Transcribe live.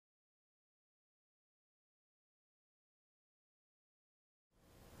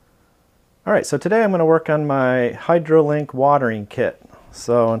All right, so today I'm going to work on my HydroLink watering kit.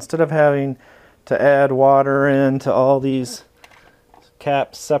 So instead of having to add water into all these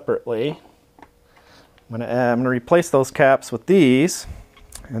caps separately, I'm going to replace those caps with these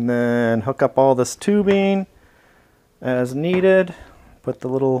and then hook up all this tubing as needed, put the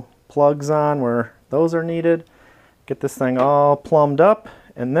little plugs on where those are needed, get this thing all plumbed up,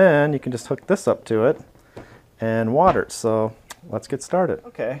 and then you can just hook this up to it and water it. So let's get started.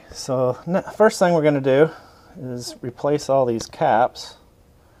 Okay, so first thing we're going to do is replace all these caps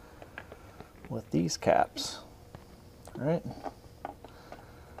with these caps. All right,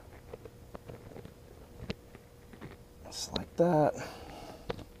 just like that.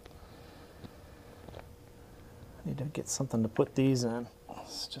 Need to get something to put these in.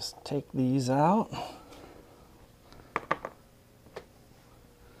 Let's just take these out.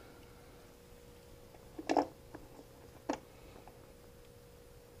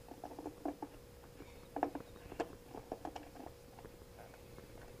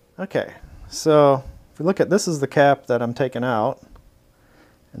 Okay, so if we look at this, is the cap that I'm taking out,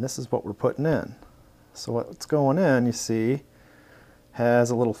 and this is what we're putting in. So what's going in, you see,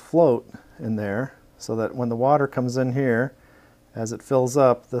 has a little float in there, so that when the water comes in here, as it fills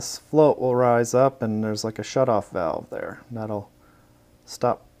up, this float will rise up and there's like a shutoff valve there. And that'll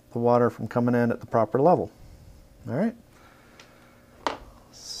stop the water from coming in at the proper level. All right,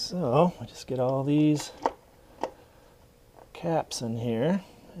 so we just get all these caps in here,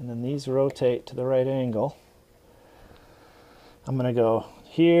 and then these rotate to the right angle. I'm going to go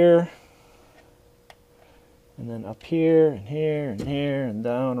here, and then up here, and here, and here, and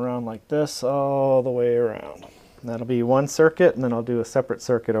down around like this, all the way around. And that'll be one circuit, and then I'll do a separate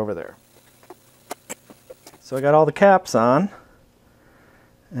circuit over there. So I got all the caps on,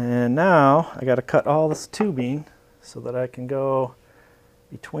 and now I got to cut all this tubing so that I can go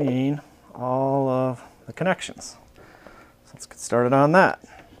between all of the connections. So let's get started on that.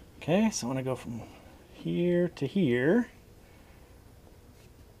 Okay, so I'm going to go from here to here.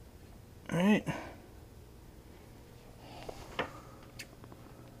 All right.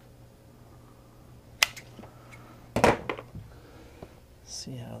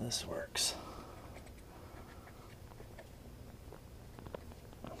 See how this works.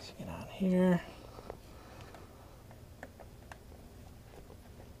 Let's get on here.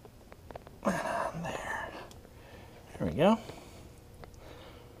 And on there. There we go.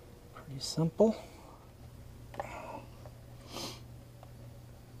 Pretty simple.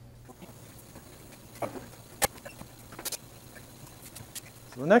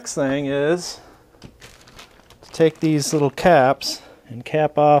 So the next thing is to take these little caps and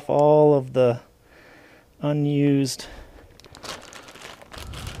cap off all of the unused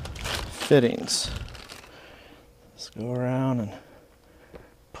fittings. Let's go around and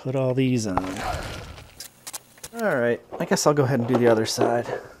put all these on. Alright, I guess I'll go ahead and do the other side.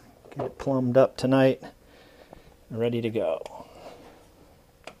 Get it plumbed up tonight and ready to go.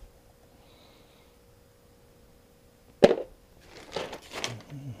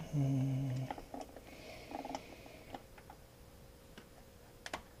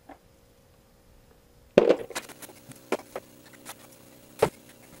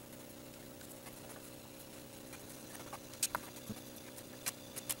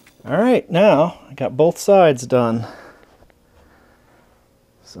 Alright, now I got both sides done.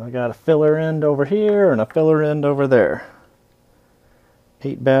 So I got a filler end over here and a filler end over there.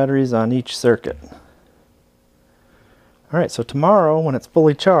 8 batteries on each circuit. Alright, so tomorrow when it's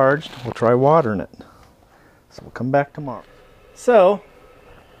fully charged, we'll try watering it. So we'll come back tomorrow. So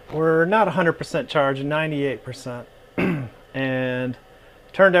we're not 100% charged, 98%. And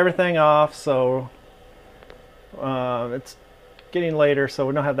turned everything off, so it's getting later, so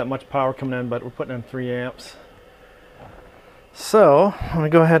we don't have that much power coming in, but we're putting in 3 amps. So I'm going to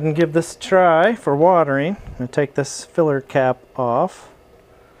go ahead and give this a try for watering. I'm going to take this filler cap off,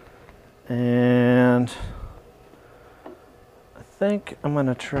 and I think I'm going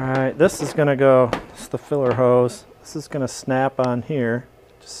to try, this is going to go, this is the filler hose, this is going to snap on here,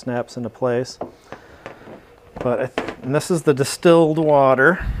 just snaps into place. But and this is the distilled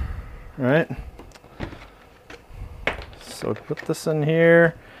water, right? So put this in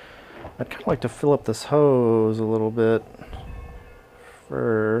here. I'd kind of like to fill up this hose a little bit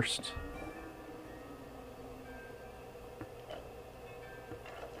first.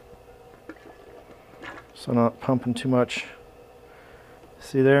 So I'm not pumping too much.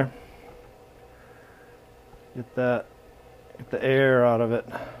 See there? Get the air out of it.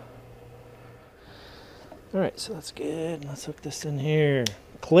 Alright, so that's good. Let's hook this in here.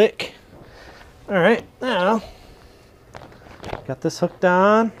 Click. Alright, now got this hooked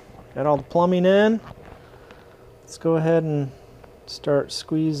on. Got all the plumbing in. Let's go ahead and start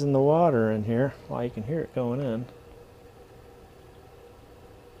squeezing the water in here. Wow, you can hear it going in.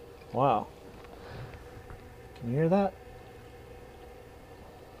 Wow. Can you hear that?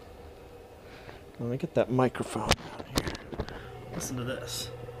 Let me get that microphone down here. Listen to this.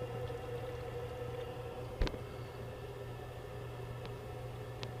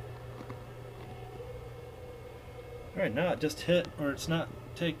 Alright, now it just hit where it's not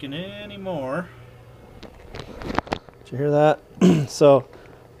taking any more. Did you hear that? So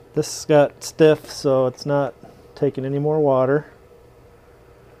this got stiff, so it's not taking any more water.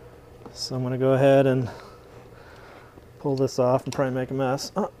 So I'm going to go ahead and pull this off and probably make a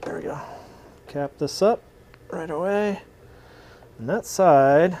mess. Oh, there we go. Cap this up right away. And that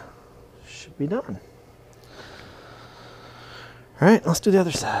side should be done. Alright, let's do the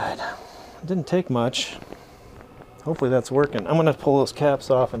other side. It didn't take much. Hopefully that's working. I'm going to pull those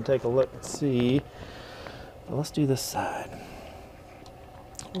caps off and take a look and see. But let's do this side.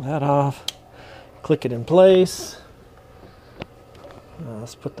 Pull that off. Click it in place.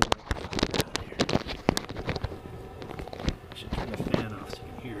 Let's put the down here. I should turn the fan off so you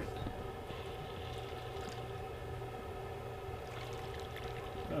can hear it.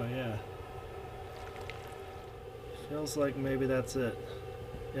 Oh yeah. Feels like maybe that's it.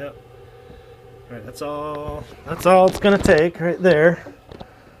 Yep. Alright, that's all it's gonna take right there.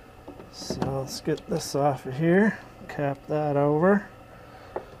 So let's get this off of here. Cap that over.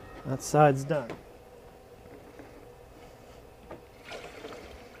 That side's done.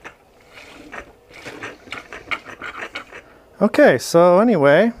 Okay, so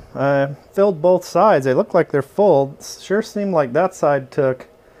anyway, I filled both sides. They look like they're full. It sure seemed like that side took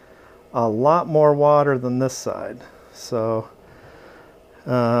a lot more water than this side. So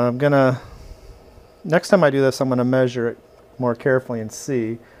I'm gonna, next time I do this, I'm gonna measure it more carefully and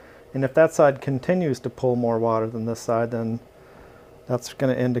see. And if that side continues to pull more water than this side, then that's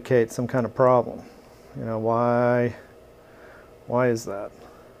gonna indicate some kind of problem. You know, why is that?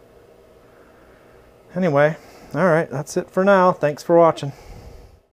 Anyway, all right, that's it for now. Thanks for watching.